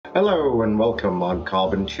Hello and welcome, I'm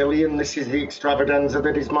Carbon Chili and this is the extravaganza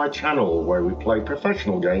that is my channel where we play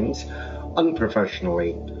professional games,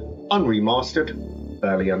 unprofessionally, unremastered,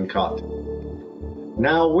 barely uncut.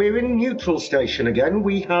 Now we're in neutral station again.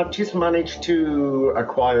 We have just managed to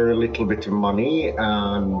acquire a little bit of money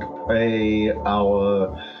and pay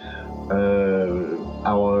our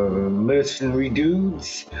mercenary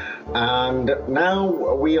dudes, and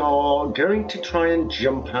now we are going to try and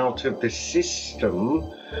jump out of the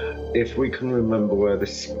system. If we can remember where the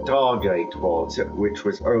Stargate was, which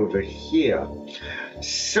was over here.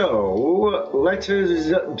 So let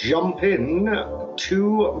us jump in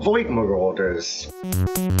to Void Marauders.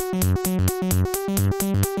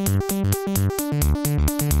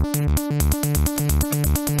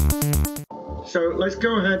 So let's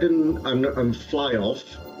go ahead and fly off.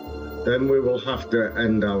 Then we will have to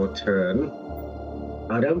end our turn.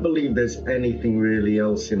 I don't believe there's anything really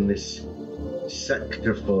else in this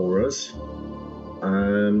sector for us.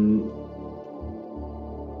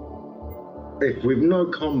 If we've no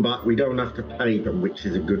combat, we don't have to pay them, which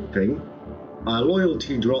is a good thing. Our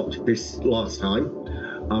loyalty dropped this last time,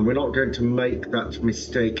 and we're not going to make that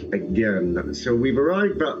mistake again. So we've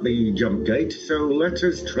arrived at the jump gate, so let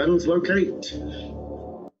us translocate.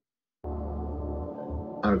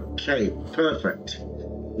 Okay, perfect.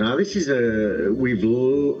 Now this is we've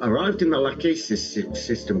arrived in the Lachesis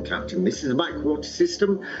system, Captain. This is a backwater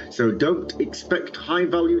system, so don't expect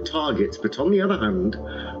high-value targets. But on the other hand,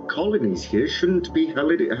 colonies here shouldn't be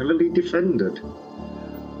heavily defended.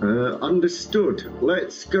 Understood.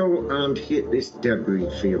 Let's go and hit this debris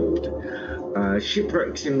field.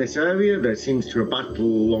 Shipwrecks in this area. There seems to be a battle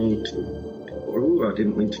along. Oh, I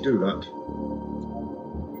didn't mean to do that.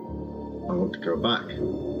 I want to go back.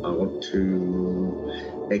 I want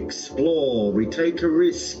to explore. We take a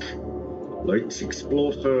risk. Let's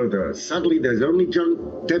explore further. Sadly, there's only junk,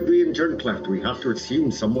 debris and junk left. We have to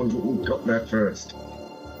assume someone got there first.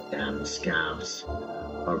 Damn scavs.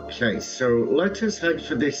 Okay, so let us head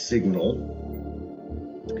for this signal.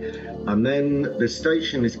 And then the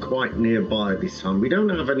station is quite nearby this time. We don't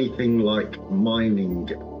have anything like mining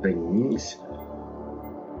things.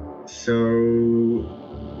 So...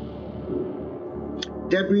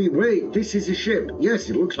 Debris, wait, this is a ship. Yes,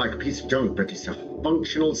 it looks like a piece of junk, but it's a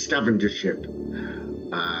functional scavenger ship.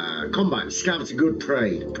 Combat, scavs are good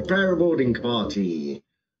prey. Prepare a boarding party.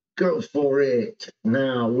 Go for it.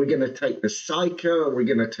 Now, we're going to take the Psyker, we're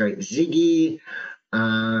going to take Ziggy,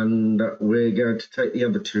 and we're going to take the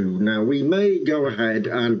other two. Now, we may go ahead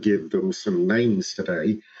and give them some names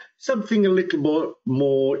today. Something a little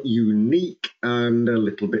more unique and a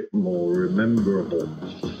little bit more rememberable.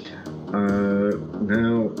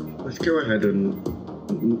 Now, let's go ahead and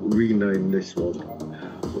rename this one.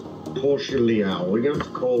 Portia Liao. We're going to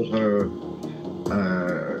call her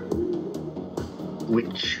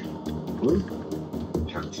Witch.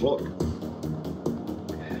 Caps lock.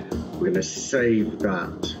 We're going to save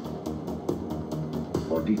that.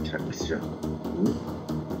 Body texture.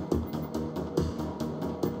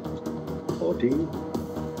 Body.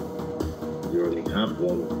 You only have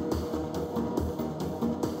one.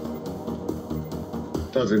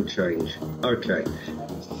 Doesn't change. Okay,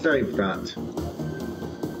 save that.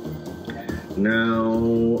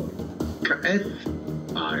 Now, Kaeth.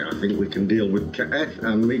 I think we can deal with Kaeth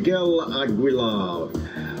and Miguel Aguilar.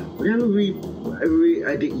 We're going to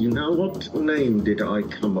re-edit. You know, what name did I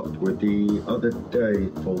come up with the other day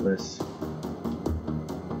for this?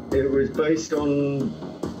 It was based on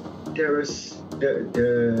Deralius.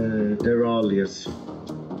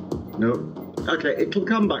 No. Okay, it'll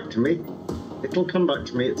come back to me. It'll come back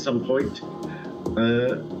to me at some point.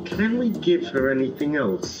 Can we give her anything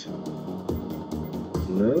else?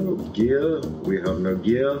 No gear. We have no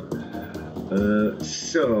gear.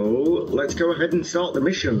 So let's go ahead and start the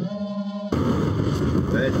mission.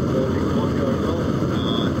 There's one going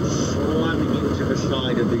on. Slamming into the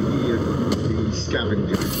side of the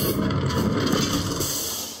scavenger.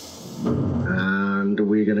 And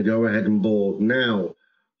we're going to go ahead and board. Now,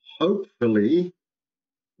 hopefully,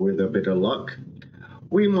 with a bit of luck,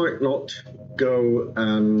 we might not go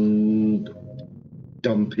and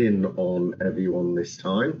dump in on everyone this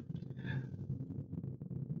time.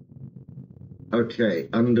 Okay,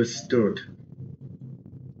 understood.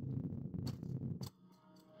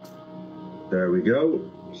 There we go.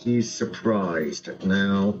 He's surprised.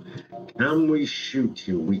 Now, can we shoot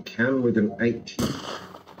you? We can with an 80.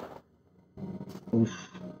 Oof.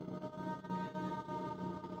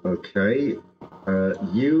 Okay.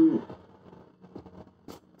 You,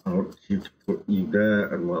 I want you to put you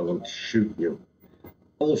there, and I want to shoot you.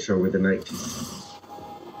 Also with an 80.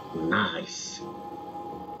 Nice.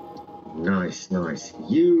 Nice, nice.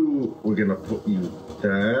 You, we're gonna put you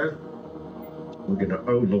there. We're gonna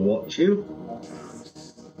overwatch you.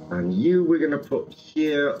 And you, we're gonna put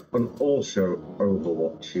here and also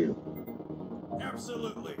overwatch you.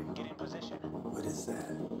 Absolutely. Get in position. What is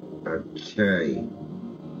that? Okay.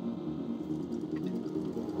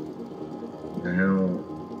 Now,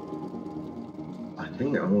 I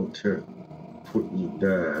think I want to put you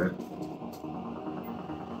there.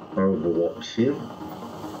 Overwatch you.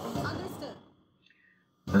 Understood.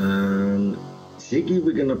 And Ziggy,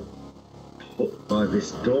 we're gonna put by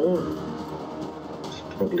this door. It's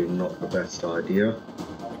probably not the best idea.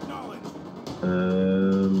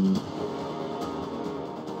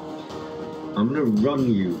 I'm gonna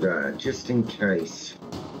run you there just in case.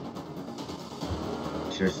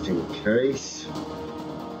 Just in case.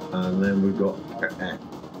 And then we've got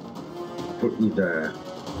put you there.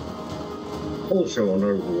 Also on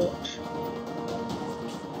Overwatch.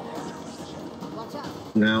 Watch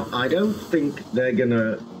out. Now, I don't think they're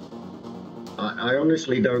gonna... I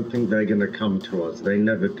honestly don't think they're gonna come to us. They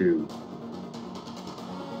never do.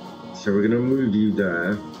 So we're gonna move you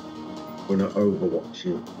there. We're gonna Overwatch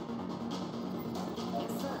you.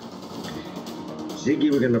 Yes, sir.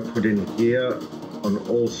 Ziggy we're gonna put in here and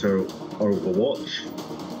also Overwatch.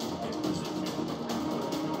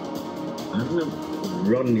 I'm gonna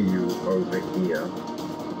run you over here.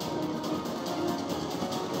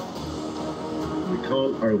 We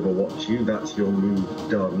can't Overwatch you, that's your move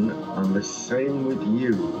done. And the same with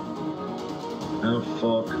you. How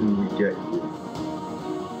far can we get you?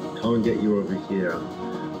 Can't get you over here.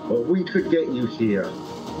 But we could get you here.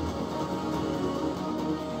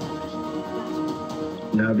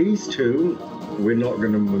 Now these two, we're not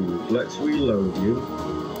going to move. Let's reload you.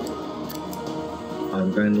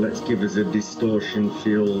 And then let's give us a distortion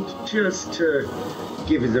field just to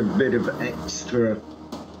give us a bit of extra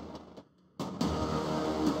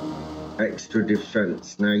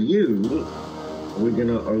defense. Now you, we're going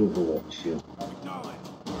to Overwatch you.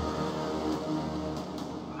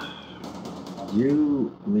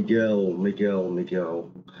 You, Miguel.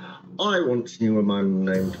 I once knew a man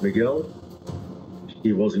named Miguel.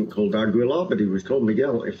 He wasn't called Aguilar, but he was called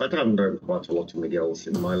Miguel. In fact, I've known quite a lot of Miguels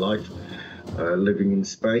in my life, living in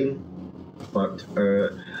Spain. But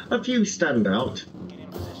a few stand out.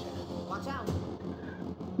 Watch out.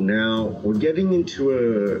 Now, we're getting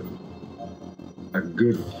into a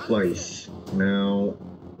good place. Now,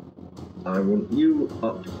 I want you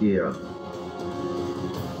up here.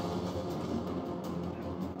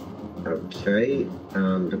 Okay,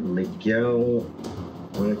 and Miguel,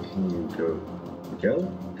 where can you go?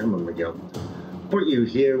 Miguel? Come on, Miguel. Put you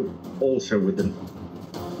here also with an...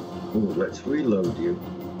 Ooh, let's reload you.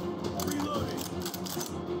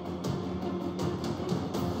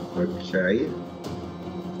 Okay.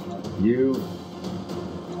 You.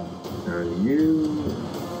 And you.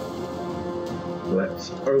 Let's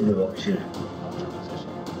Overwatch you.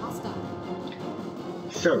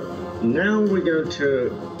 So, now we're going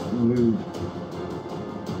to move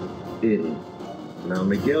in. Now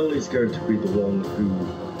Miguel is going to be the one who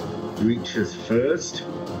reaches first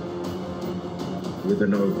with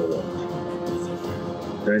an Overwatch.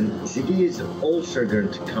 Then Ziggy is also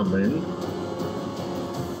going to come in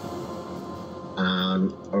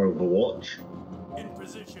and Overwatch. In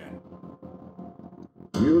position.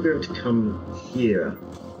 You're going to come here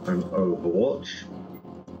and Overwatch.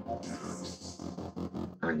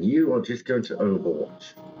 And you are just going to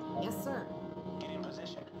Overwatch. Yes, sir. Get in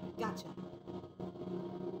position. Gotcha.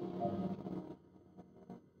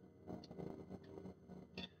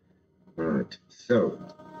 Right, so,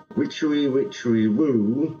 witchery,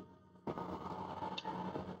 woo.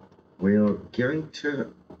 We are going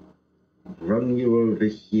to run you over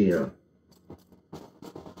here.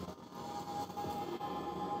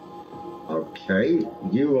 Okay,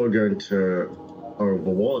 you are going to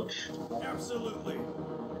Overwatch. Absolutely.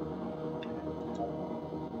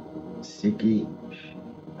 Ziggy,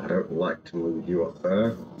 I don't like to move you up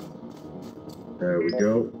there. There we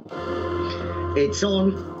go. It's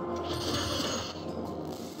on.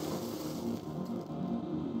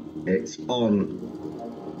 It's on.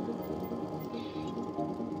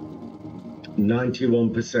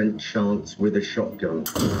 91% chance with a shotgun.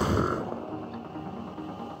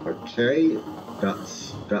 Okay,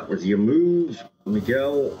 that was your move,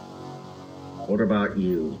 Miguel. What about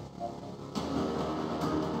you?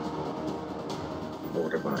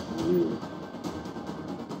 What about you?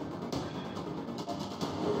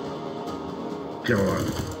 Go on.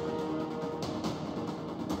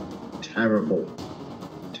 Terrible.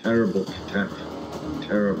 Terrible, Katef.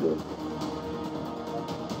 Terrible.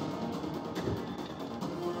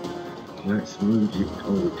 Let's move you.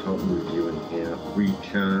 Oh, we can't move you in here. We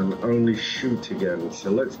can only shoot again.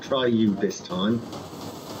 So let's try you this time.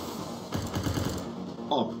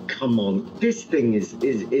 Oh, come on. This thing is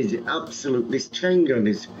absolute. This chain gun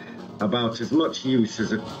is about as much use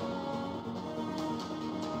as a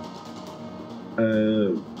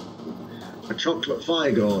chocolate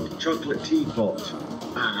fire guard, chocolate teapot.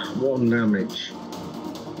 Ah, 1 damage.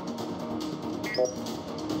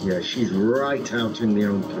 Yeah, she's right out in the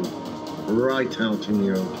open. Right out in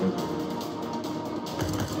the open.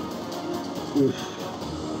 Oof.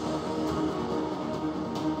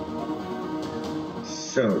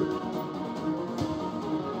 So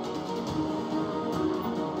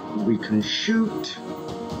we can shoot.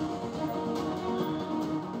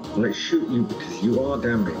 Let's shoot you because you are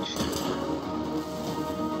damaged.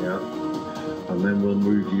 Yeah. And then we'll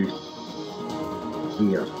move you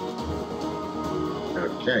here.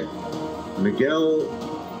 Okay. Miguel,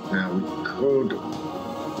 now we could...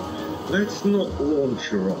 Let's not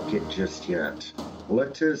launch a rocket just yet.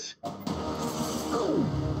 Let us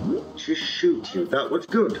just shoot you. That was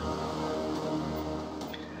good.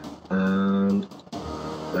 And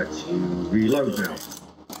let's you reload now.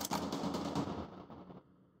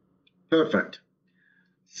 Perfect.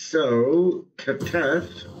 So,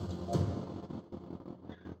 Kateth,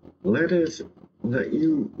 let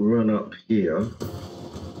you run up here,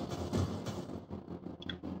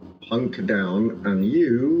 hunker down, and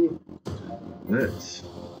you, let's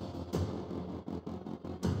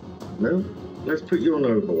put you on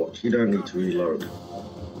Overwatch. You don't need to reload.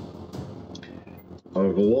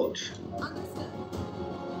 Overwatch.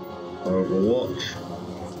 Overwatch.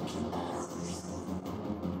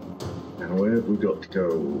 Now where have we got to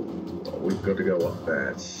go? We've got to go up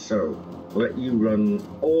there. So, let you run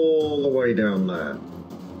all the way down there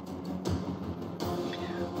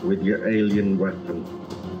with your alien weapon.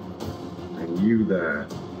 And you there.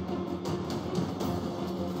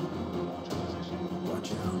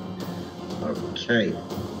 Watch out. Okay.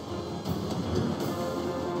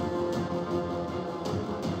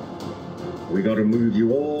 We got to move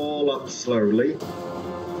you all up slowly.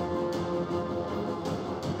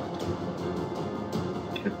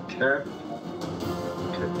 Kateth.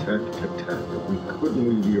 We could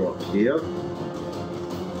move you up here.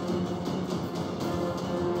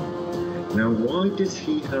 Now, why does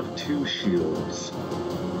he have 2 shields?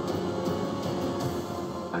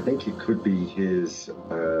 I think it could be his,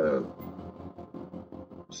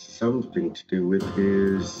 something to do with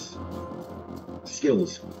his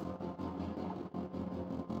skills.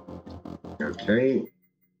 Okay.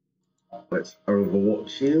 Let's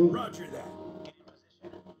overwatch you. Roger that.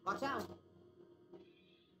 Watch out.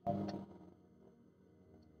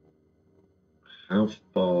 How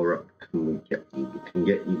far up can we get you? We can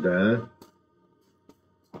get you there.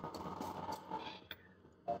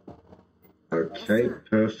 Okay,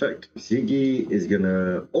 perfect. Ziggy is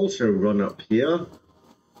gonna also run up here.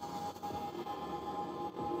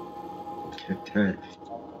 Kateth.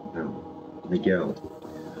 No, Miguel.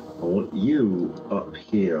 I want you up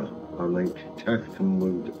here, and then Kateth can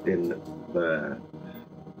move in there.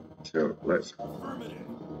 So let's,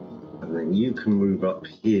 and then you can move up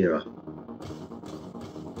here.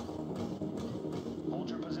 Hold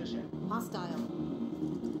your position.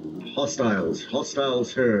 Hostile.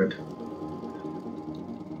 Hostiles heard.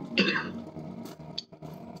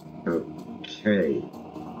 Okay.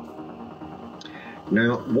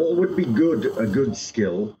 Now, what would be good, a good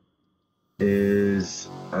skill, is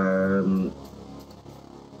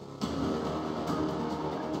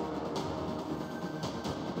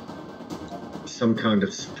some kind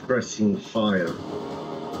of suppressing fire.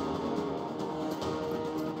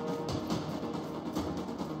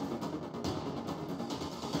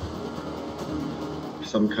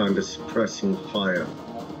 Some kind of suppressing fire.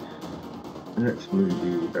 Let's move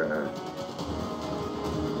you there.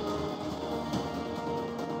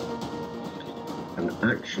 And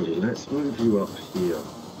actually, let's move you up here.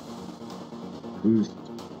 Who's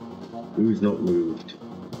not moved?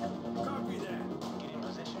 Copy that. Get in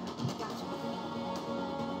position. Gotcha.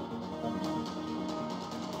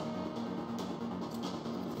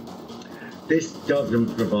 This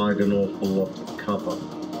doesn't provide an awful lot of cover.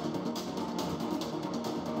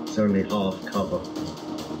 It's only half cover.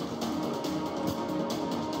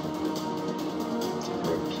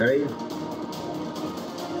 Okay.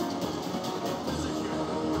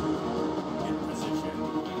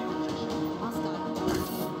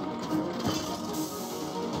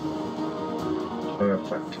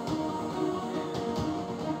 Perfect.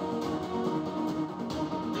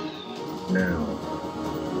 Now.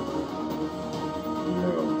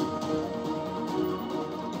 No.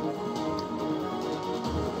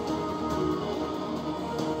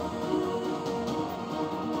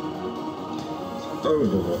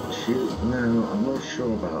 overwatch you. No, I'm not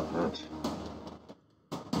sure about that.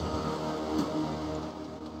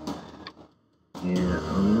 Yeah,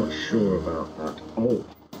 I'm not sure about that. Oh,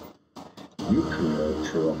 you can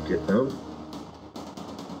launch a rocket though.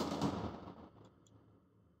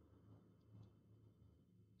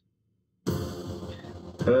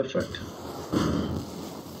 Perfect.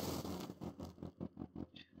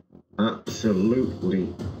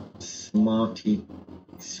 Absolutely smarty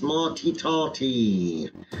tarty.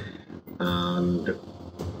 And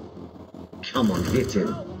come on, hit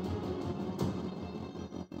him.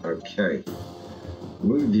 Okay.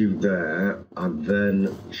 Move you there and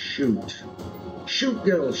then shoot. Shoot,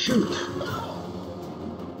 girl, shoot.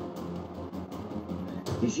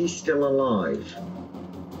 Is he still alive?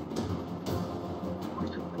 We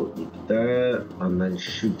can put you there and then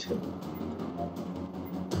shoot him.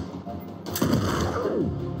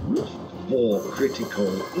 4 critical.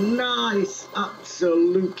 Nice!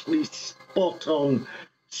 Absolutely spot on.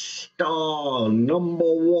 Star number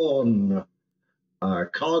 1.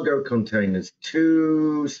 Cargo containers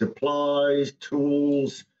 2. Supplies,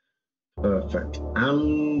 tools. Perfect.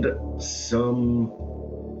 And some...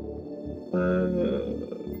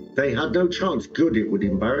 they had no chance. Good, it would be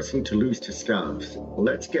embarrassing to lose to scavs.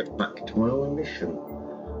 Let's get back to our mission.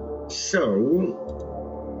 So...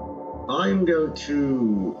 I'm going to...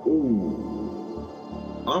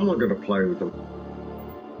 Ooh. I'm not going to play with them.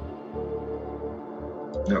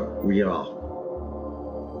 No, we are.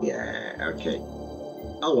 Yeah, okay.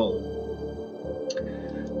 Oh, well.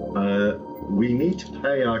 We need to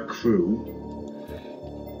pay our crew.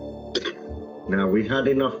 Now, we had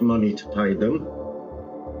enough money to pay them.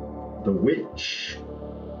 The witch.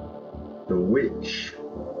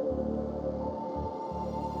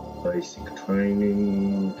 Basic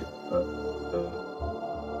training.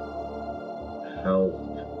 Help.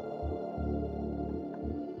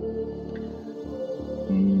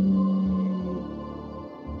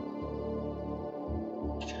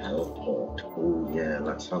 Teleport. Oh yeah,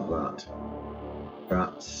 let's have that.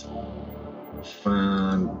 That's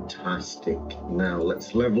fantastic. Now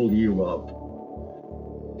let's level you up.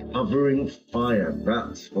 Covering fire.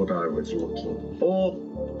 That's what I was looking for.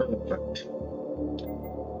 Perfect.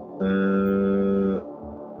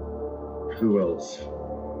 Who else?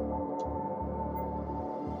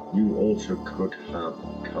 You also could have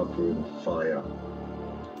covering fire.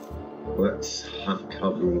 Let's have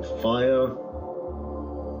covering fire.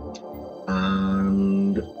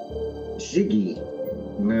 And Ziggy.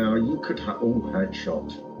 Now you could have... Oh,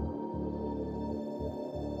 headshot.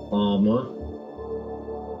 Armor.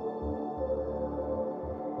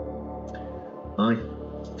 I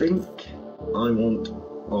think I want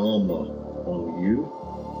armor on you.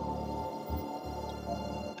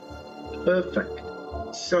 Perfect.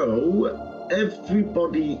 So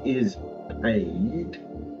everybody is paid.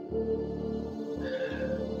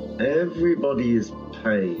 Everybody is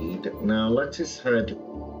paid. Now let us head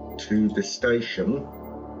to the station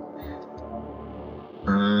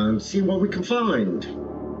and see what we can find.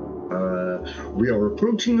 We are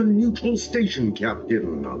approaching a neutral station,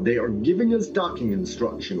 Captain. They are giving us docking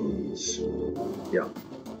instructions. Yeah.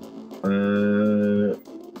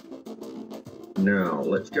 Now,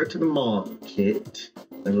 let's go to the market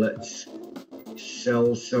and let's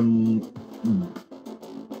sell some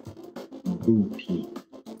booty.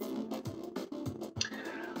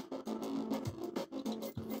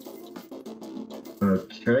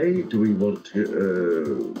 Okay, do we want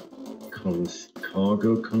to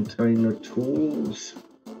cargo container tools?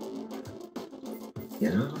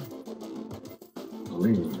 Yeah. I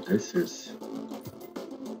mean, this is...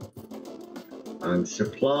 And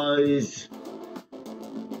supplies.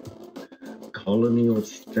 Colonial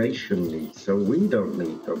station needs, so we don't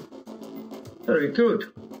need them. Very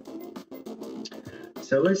good.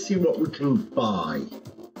 So let's see what we can buy.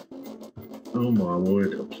 Oh my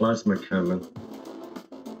word, a plasma cannon.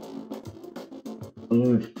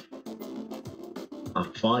 A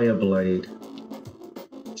fire blade.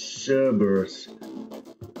 Cerberus.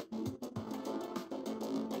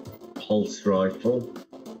 Pulse rifle.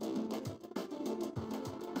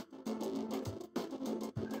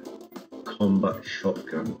 Combat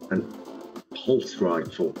shotgun and pulse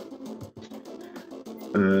rifle.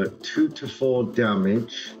 2 to 4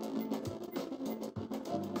 damage.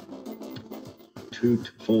 2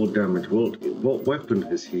 to 4 damage. What weapon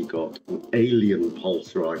has he got? An alien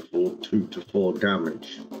pulse rifle, 2 to 4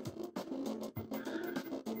 damage.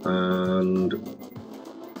 And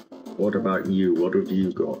what about you? What have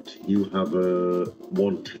you got? You have a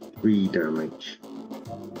 1 to 3 damage.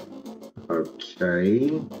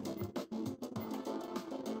 Okay.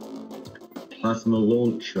 Plasma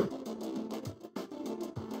launcher.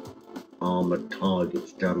 Armored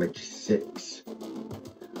targets, damage 6.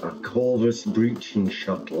 A Corvus breaching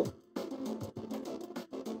shuttle.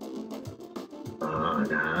 Ah,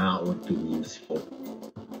 that would be useful.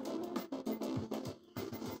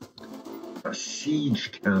 A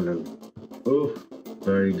siege cannon. Oh,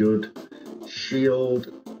 very good.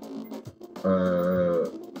 Shield.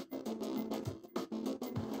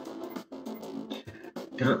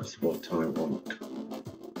 That's what I want.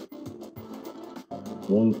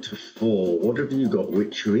 1 to 4. What have you got,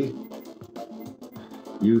 Witchery?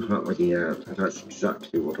 You have, yeah, that's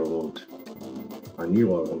exactly what I want. I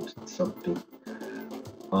knew I wanted something.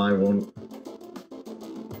 I want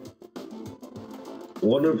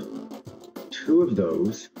two of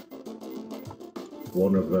those.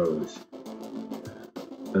 One of those.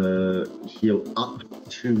 Heal up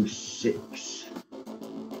to 6.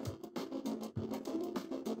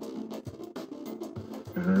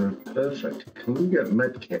 Perfect. Can we get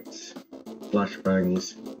medkits?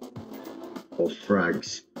 Flashbangs or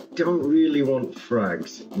frags? Don't really want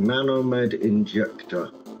frags. Nanomed injector.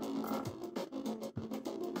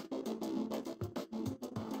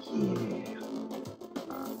 Yeah.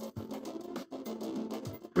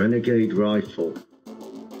 Renegade rifle.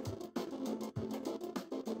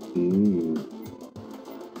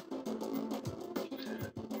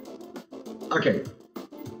 Okay.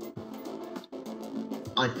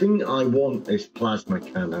 I think I want this plasma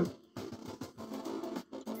cannon.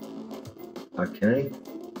 Okay.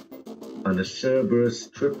 And a Cerberus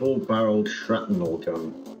triple-barreled shrapnel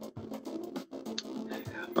gun.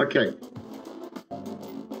 Okay.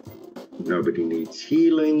 Nobody needs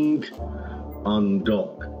healing.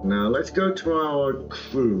 Undock. Now let's go to our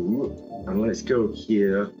crew and let's go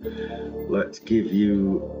here. Let's give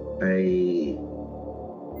you a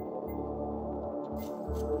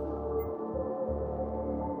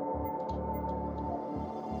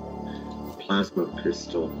plasma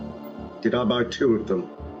pistol. Did I buy 2 of them?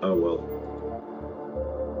 Oh well.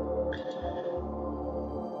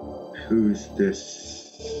 Who's this?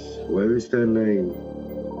 Where is their name?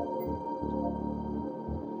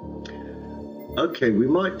 Okay, we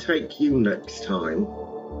might take you next time.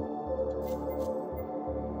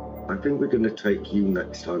 I think we're going to take you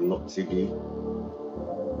next time, not Ziggy.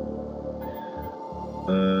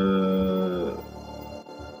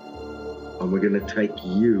 And we're going to take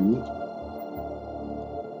you.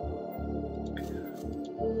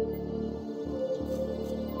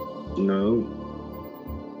 No.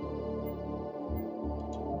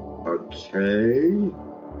 Okay.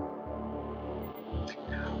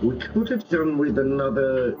 We could have done with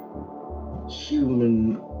another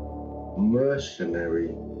human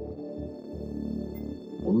mercenary.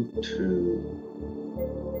 1, 2.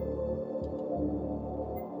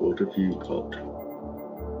 What have you got?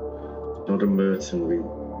 Not a mercenary.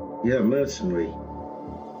 Yeah, mercenary.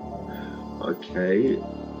 Okay.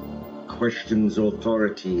 Questions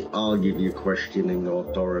authority. I'll give you questioning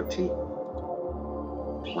authority.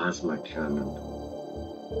 Plasma cannon.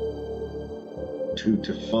 2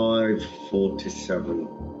 to 5, 4 to 7.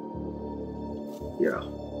 Yeah.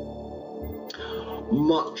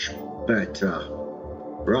 Much better.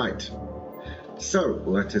 Right. So,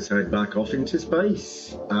 let us head back off into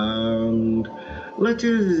space. And let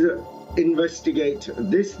us investigate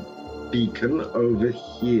this beacon over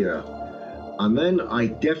here. And then I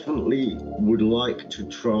definitely would like to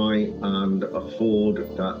try and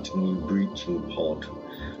afford that new breaching pod.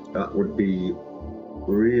 That would be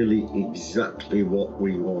really exactly what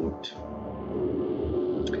we want.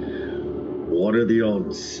 What are the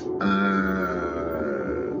odds?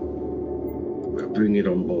 Bring it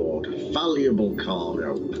on board. Valuable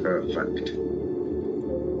cargo. Perfect.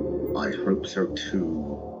 I hope so too.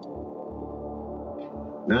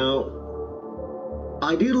 Now,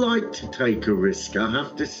 I do like to take a risk, I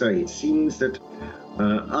have to say. It seems that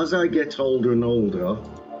as I get older and older,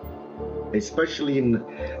 especially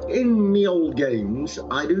in me old games,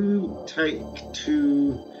 I do take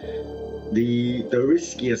to the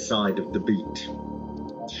riskier side of the beat,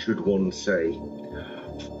 should one say.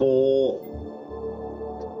 For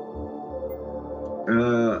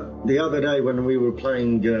the other day when we were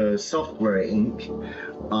playing Software Inc.,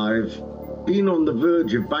 I've been on the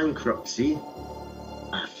verge of bankruptcy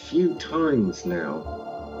a few times now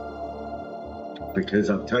because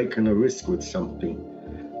I've taken a risk with something.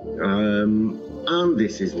 And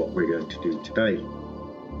this is what we're going to do today.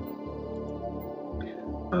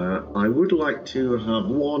 I would like to have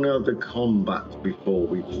one other combat before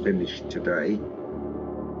we finish today.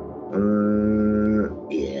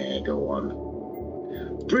 Yeah, go on.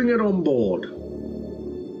 Bring it on board.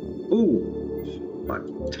 Ooh,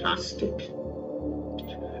 Fantastic.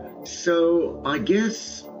 So I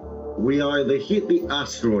guess we either hit the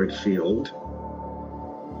asteroid field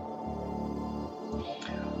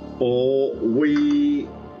or we...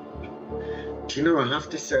 Do you know, I have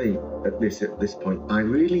to say at this point, I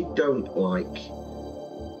really don't like...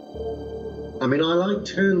 I mean, I like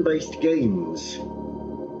turn-based games,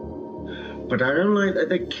 but I don't like that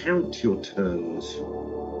they count your turns.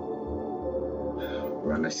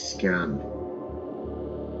 Run a scan.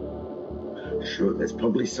 Sure, there's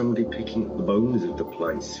probably somebody picking up the bones of the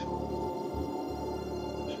place.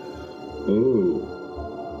 Oh.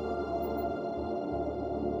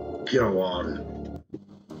 Go on.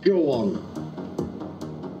 Go on.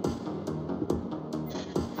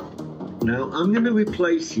 Now, I'm going to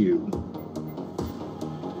replace you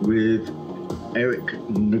with Eric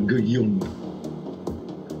Nguyen.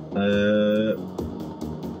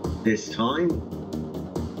 This time.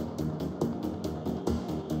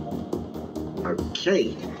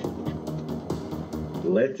 Okay.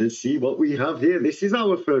 Let us see what we have here. This is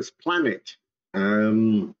our first planet.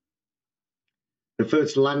 The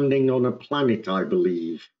first landing on a planet, I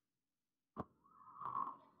believe.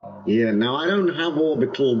 Yeah, now I don't have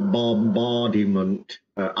orbital bombardment.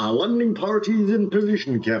 Our landing party is in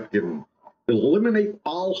position, Captain. We'll eliminate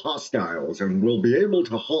all hostiles and we'll be able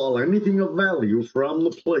to haul anything of value from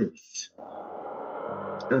the place.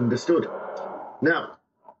 Understood. Now,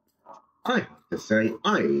 I have to say,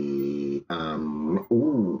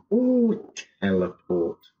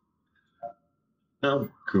 teleport. How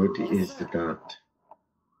good is that?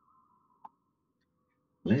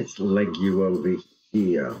 Let's leg you over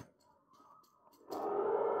here.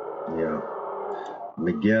 Yeah.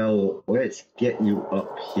 Miguel, let's get you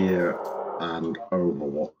up here and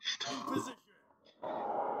overwatched.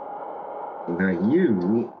 Now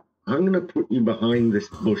you, I'm going to put you behind this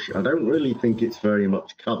bush. I don't really think it's very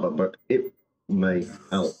much cover, but it may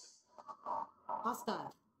help.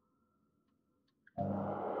 Hostile.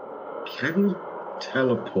 Can we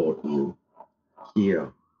teleport you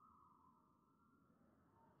here?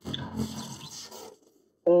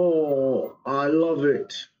 Oh, I love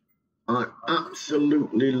it. I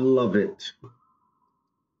absolutely love it.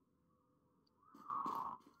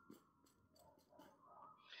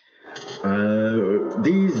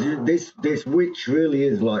 This witch really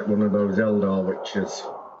is like one of those Eldar witches.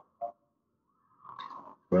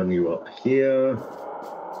 Run you up here.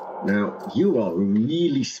 Now, you are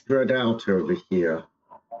really spread out over here.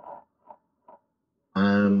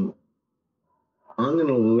 I'm going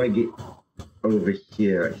to leg it over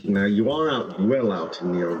here. Now, you are well out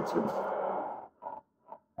in the open.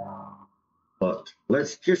 But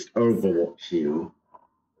let's just overwatch you.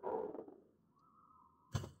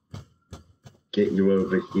 Get you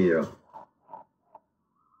over here.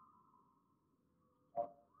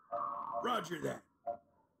 Roger that.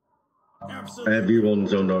 Absolutely.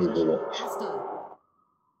 Everyone's on Overwatch. Hostile.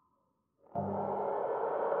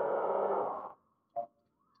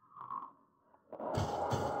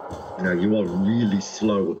 Now you are really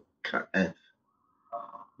slow, F.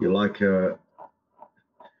 You're like an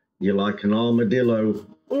armadillo.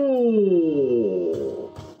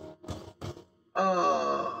 Oh,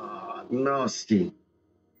 nasty.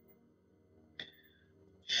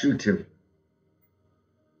 Shoot him.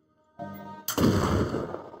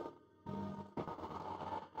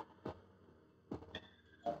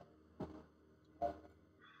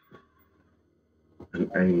 An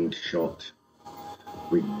aimed shot.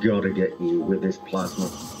 We gotta get you with this plasma.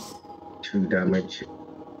 2 damage.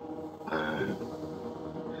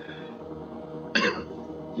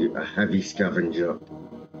 You a heavy scavenger.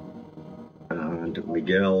 And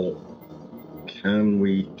Miguel, can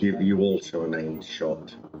we give you also an aimed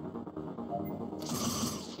shot?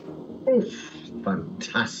 Oof,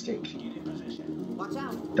 fantastic. Watch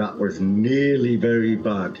out. That was nearly very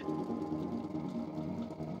bad.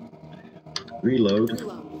 Reload.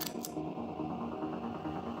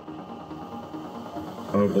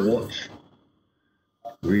 Overwatch.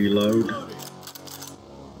 Reload.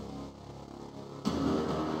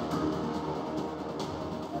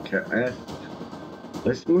 Okay,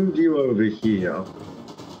 let's move you over here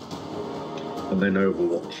and then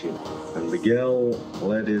overwatch you. And Miguel,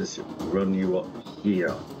 let us run you up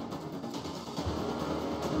here.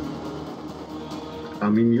 I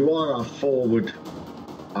mean, you are our forward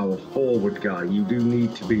guy. You do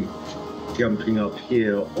need to be jumping up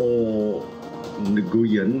here or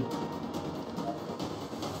Nguyen.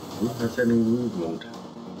 Who has any movement?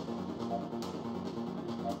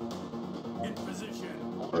 In position.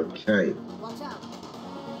 Okay. Watch out.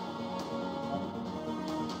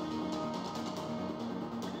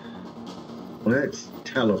 Let's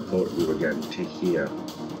teleport you again to here.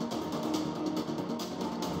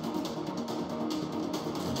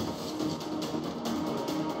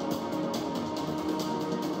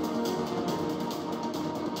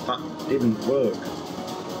 That didn't work.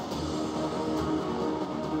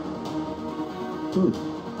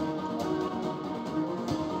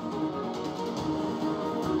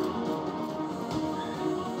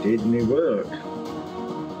 Didn't work.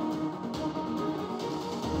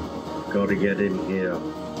 Gotta get in here.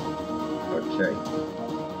 Okay.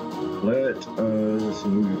 Let us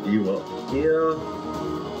move you up here.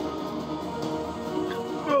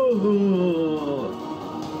 Oh,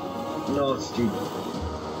 nasty.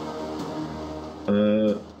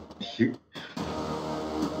 Shoot.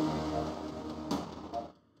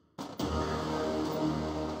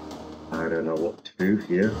 I don't know what to do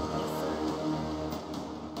here.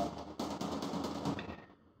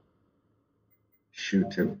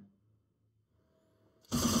 Shoot him.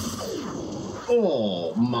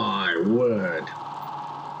 Oh my word.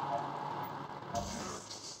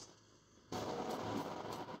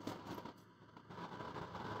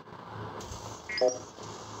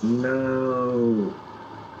 No.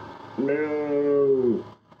 No.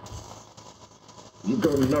 You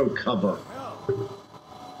got no cover.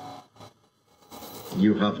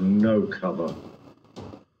 You have no cover.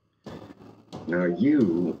 Now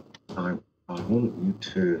you, I want you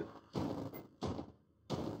to...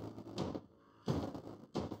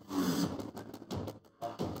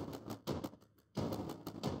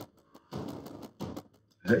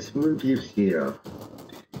 Let's move you here,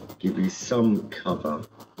 give you some cover,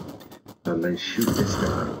 and then shoot this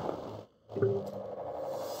guy.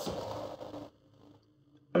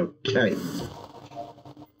 Okay.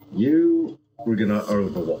 You, we're gonna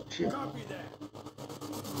overwatch you. Copy that.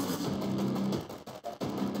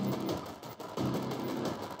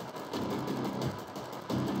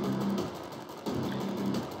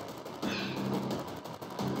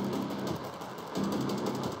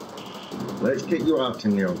 Let's get you out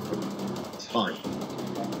in the open. It's fine.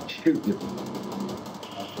 Shoot you.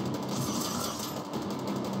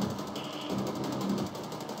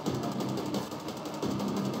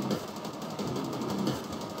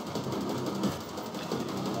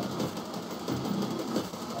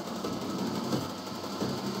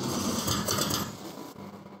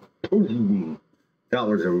 Boom. That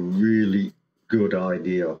was a really good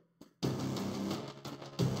idea.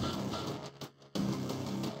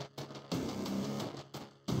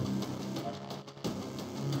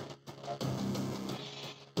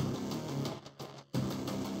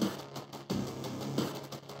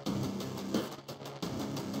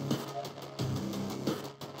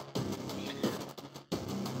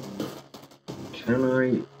 Can I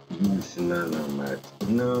use Xenonauts?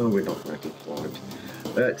 No, we're not ready for it.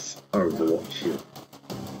 Let's overwatch you.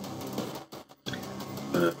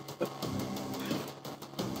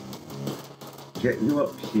 Get you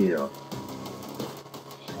up here.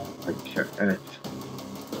 Okay.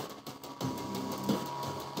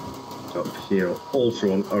 Up here,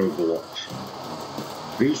 also on Overwatch.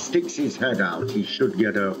 If he sticks his head out, he should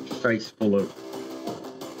get a face full of...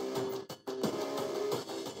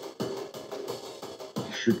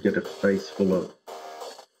 should get a face full of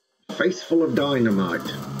dynamite.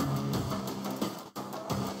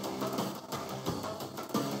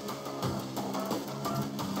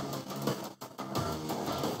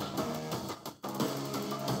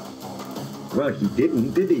 Well, he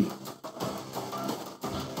didn't, did he?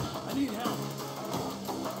 I need help.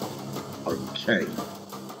 Okay.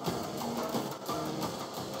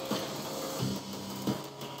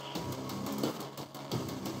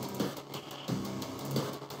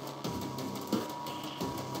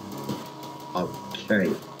 Okay.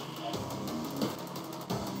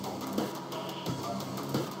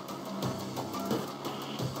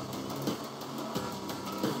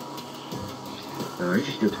 Now I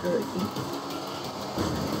should hurt you.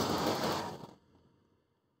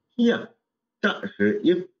 Yeah, that hurt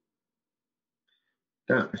you.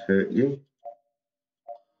 That hurt you.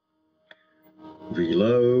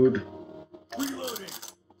 Reload. Reloading.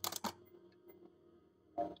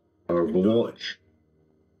 Overwatch.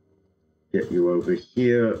 Get you over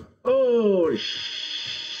here. Oh,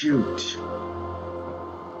 shoot.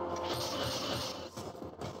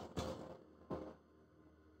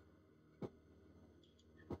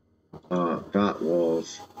 That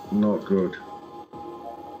was not good.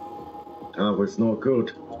 That was not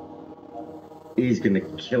good. He's gonna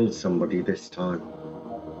kill somebody this time.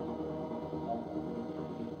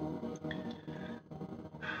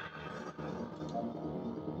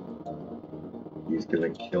 He's gonna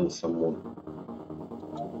kill someone.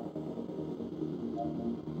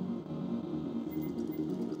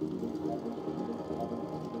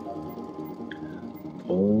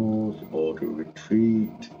 to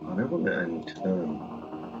retreat. I don't want to end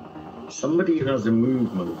turn. Somebody has a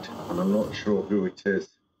movement, and I'm not sure who it is.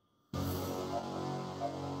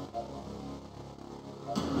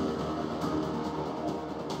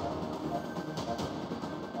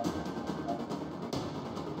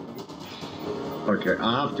 Okay,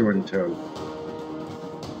 I have to end turn.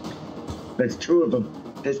 There's two of them.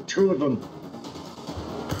 There's two of them.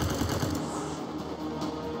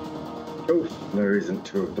 Oh, there isn't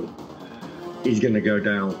two of them. He's gonna go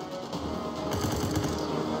down.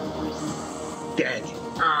 Dead.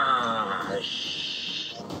 Ah,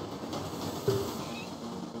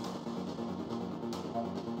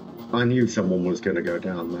 I knew someone was gonna go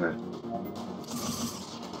down there.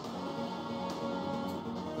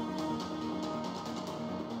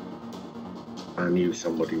 I knew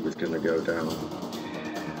somebody was gonna go down.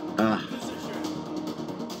 Ah.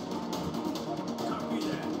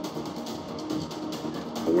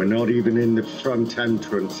 We're not even in the front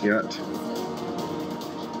entrance yet.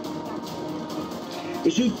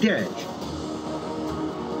 Is he dead?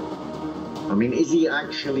 I mean, is he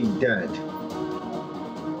actually dead?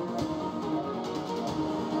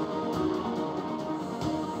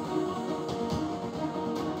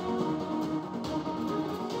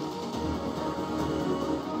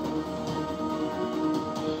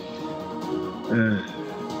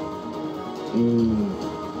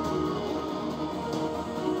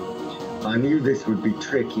 I knew this would be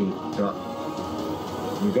tricky, but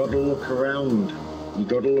you gotta look around. You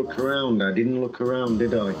gotta look around. I didn't look around,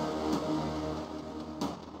 did I?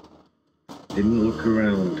 Didn't look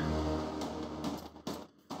around.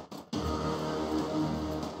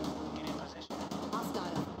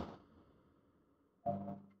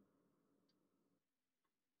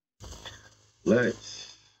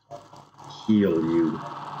 Let's heal you.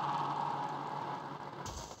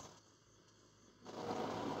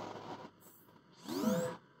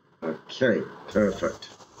 Okay, perfect.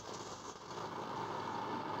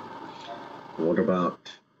 What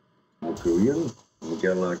about Maguian?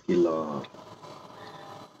 Miguel Aguilar.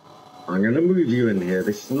 I'm gonna move you in here.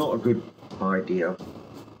 This is not a good idea.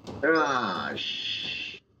 I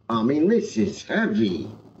mean, this is heavy.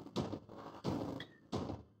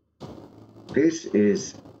 This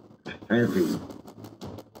is heavy.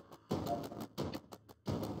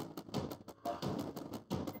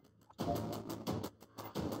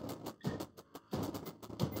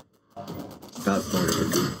 That's not gonna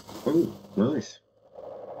do. Oh, nice.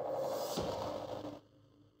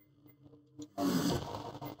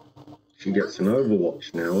 She gets an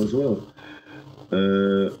Overwatch now as well.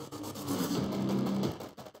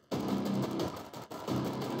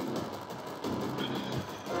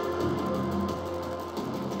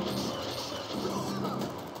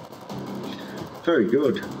 Very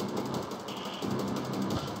good.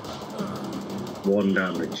 1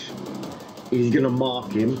 damage. He's gonna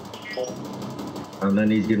mark him, and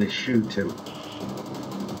then he's gonna shoot him.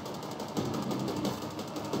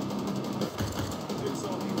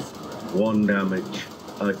 One damage.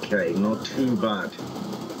 Okay, not too bad.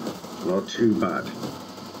 Not too bad.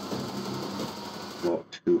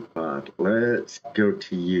 Not too bad. Let's go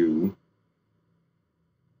to you.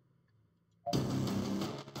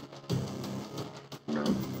 No.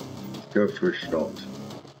 Let's go for a shot.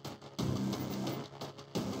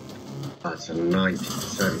 That's a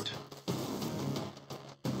 90%.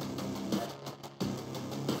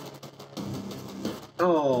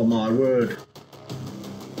 Oh my word.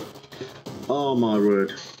 Oh my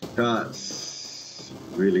word. That's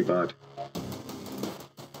really bad.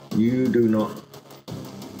 You do not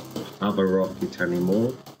have a rocket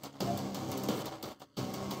anymore.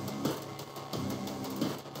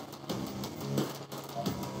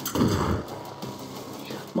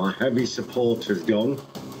 My heavy support is gone.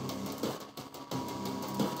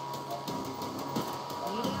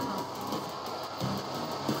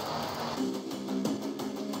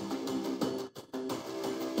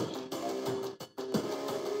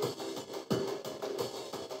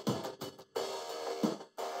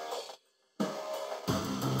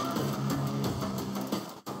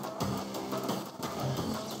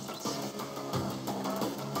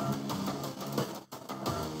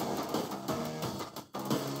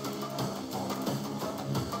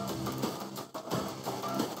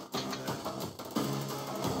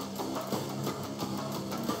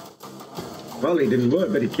 Well, he didn't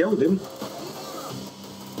work, but he killed him.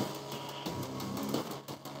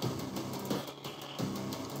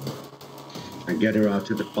 And get her out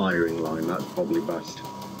of the firing line, that's probably best.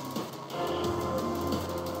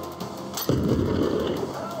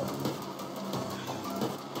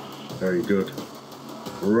 Very good.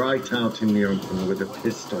 Right out in the open with a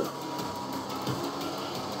pistol.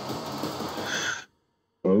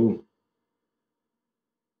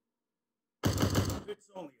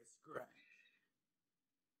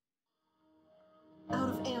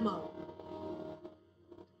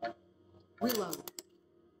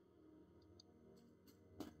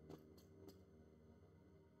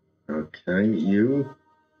 Okay, you.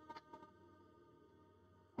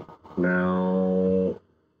 Now,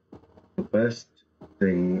 the best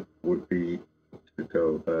thing would be to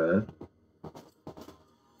go there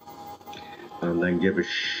and then give a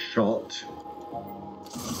shot.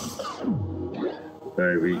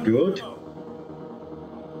 Very good.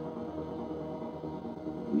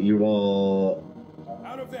 You are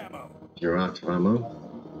Out of ammo. You're out of ammo.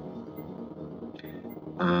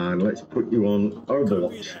 And let's put you on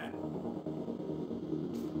Overwatch.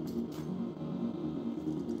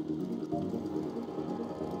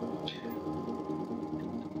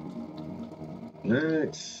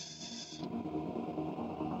 Let's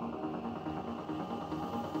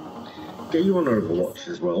get you on Overwatch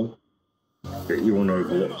as well. Get you on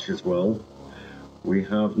Overwatch as well. We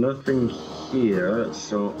have nothing here,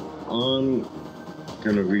 so I'm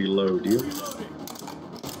gonna reload you.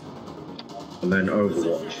 And then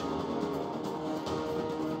Overwatch.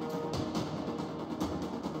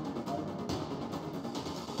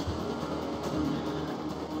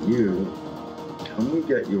 You, can we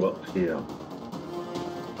get you up here?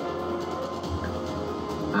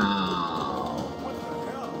 Ow.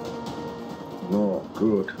 Not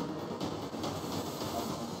good.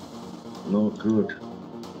 Not good.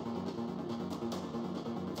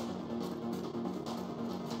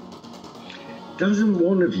 Doesn't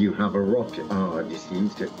one of you have a rocket? Oh, I just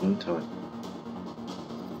used it, didn't I?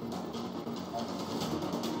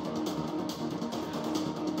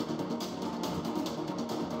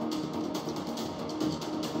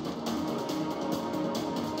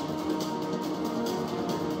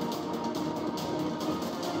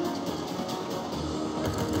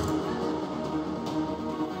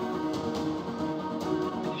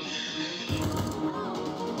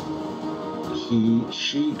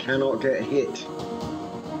 She cannot get hit.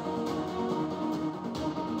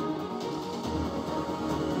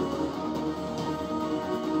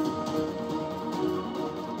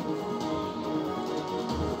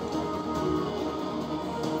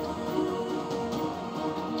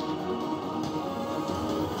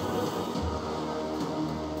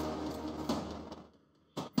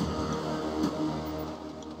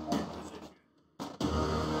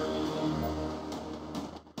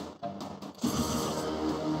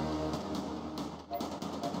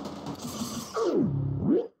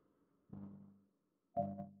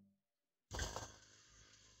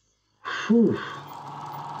 Whew.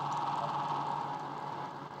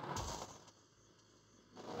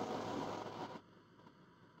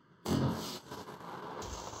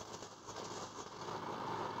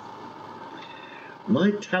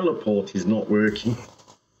 My teleport is not working.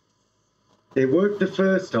 It worked the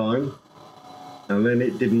first time, and then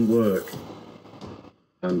it didn't work,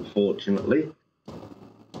 unfortunately.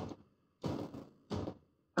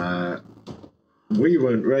 We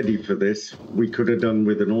weren't ready for this. We could have done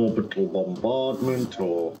with an orbital bombardment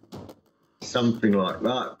or something like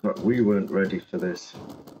that, but we weren't ready for this.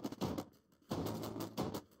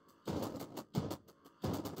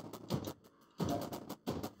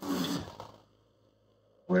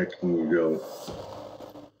 Where can you go?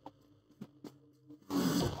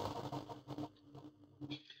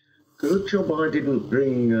 Good job I didn't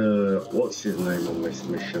bring, what's his name on this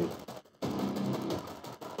mission?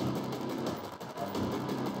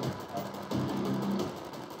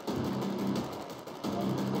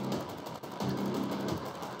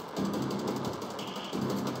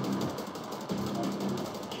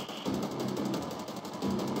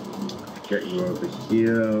 Get you over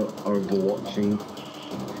here, overwatching,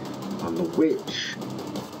 and the witch.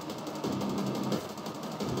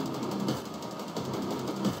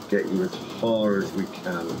 Get you as far as we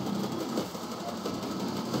can.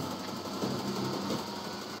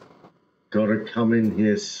 Gotta come in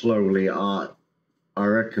here slowly. I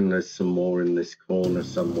reckon there's some more in this corner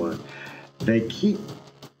somewhere. They keep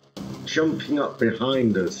jumping up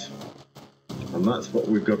behind us, and that's what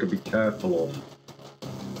we've got to be careful of.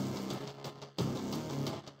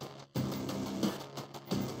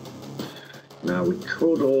 Now we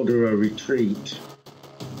could order a retreat.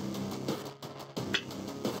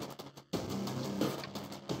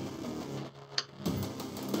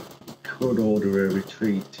 Could order a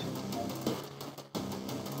retreat.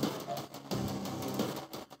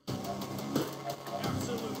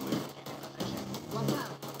 Absolutely. Watch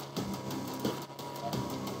out.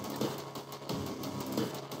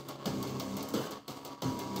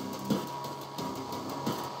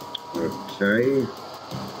 Okay.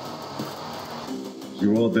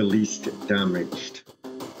 You are the least damaged.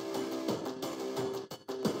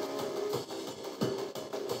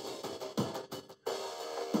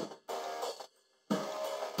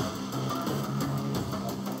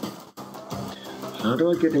 How do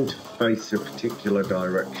I get into face a particular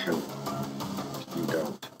direction? You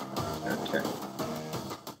don't. Okay.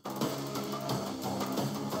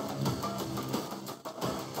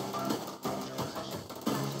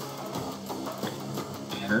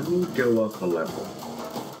 Can you go up a level?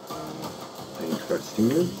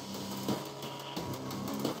 Interestingly.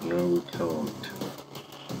 No, we can't.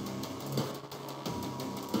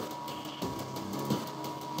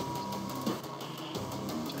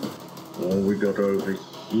 All we got over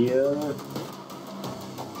here.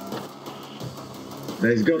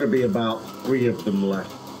 There's got to be about 3 of them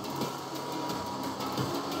left.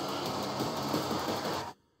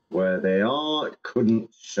 Where they are,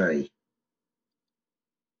 couldn't say.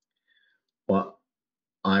 But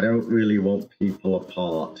I don't really want people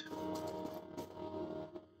apart.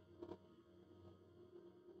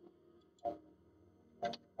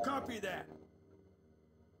 Copy that.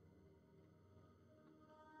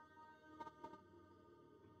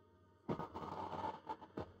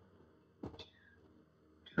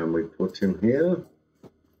 Can we put him here?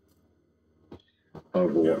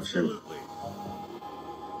 Overwatch him. Absolutely.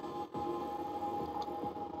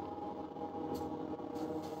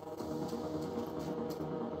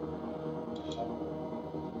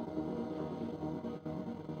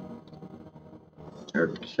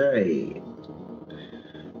 Okay.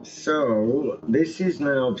 So this is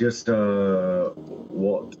now just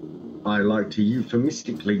what I like to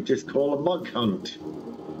euphemistically just call a bug hunt.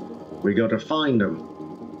 We got to find them.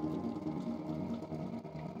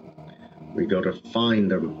 We got to find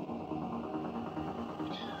them.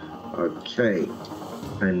 Okay.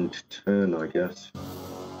 End turn, I guess.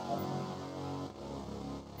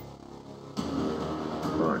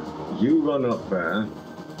 Right. You run up there.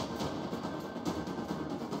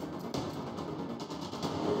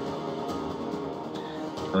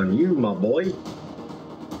 And you, my boy.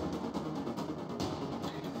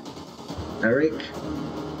 Eric.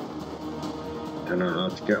 Don't know how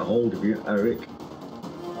to get a hold of you, Eric.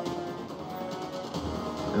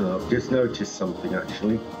 I've just noticed something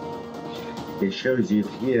actually. It shows you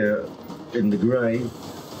here in the grey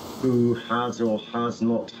who has or has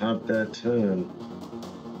not had their turn.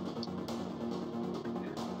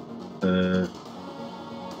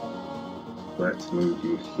 Let's move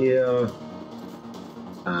you here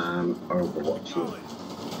and overwatch you.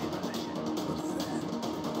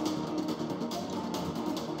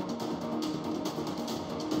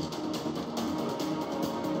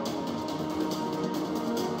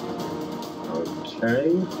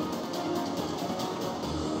 Okay.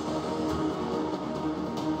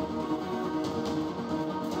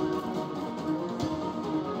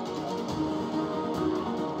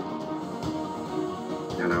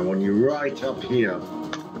 And I want you right up here.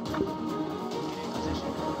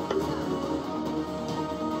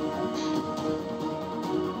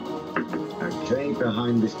 Okay,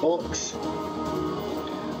 behind this box.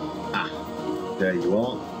 Ah, there you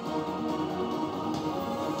are.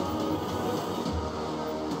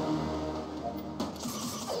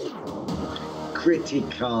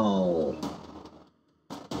 Critical.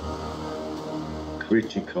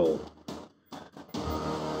 Critical.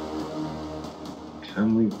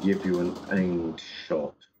 Can we give you an aimed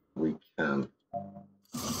shot? We can.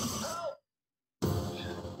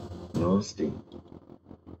 Nasty.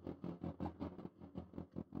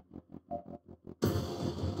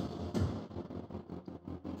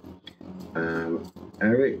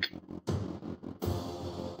 Eric,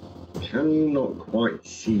 can you not quite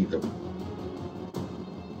see them?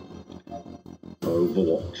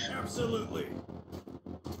 Overwatch. Absolutely.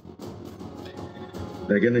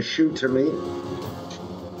 They're going to shoot at me.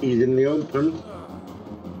 He's in the open.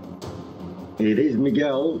 It is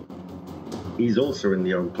Miguel. He's also in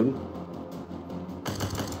the open.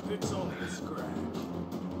 It's only a scratch.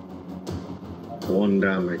 1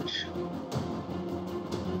 damage.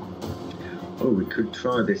 Oh, we could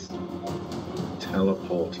try this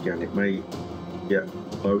teleport again. It may get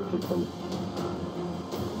both of them.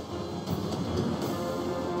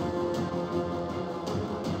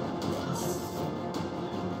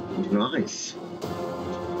 Nice.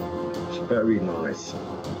 It's very nice.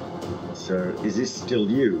 So, is this still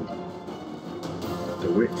you?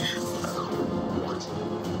 The witch?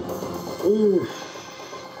 Oof.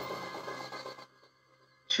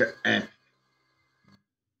 F.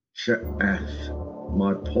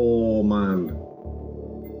 My poor man.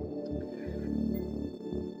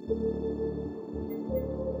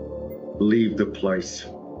 Leave the place.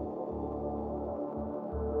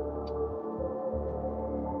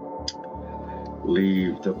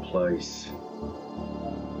 Leave the place.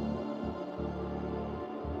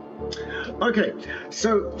 Okay,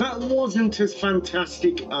 so that wasn't as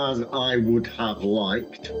fantastic as I would have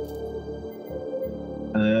liked.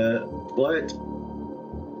 But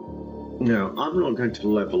no, I'm not going to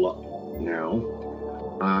level up now.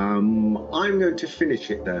 I'm going to finish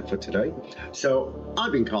it there for today. So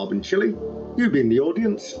I've been Carbon Chili, you've been the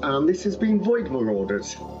audience, and this has been Void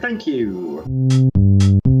Marauders. Thank you.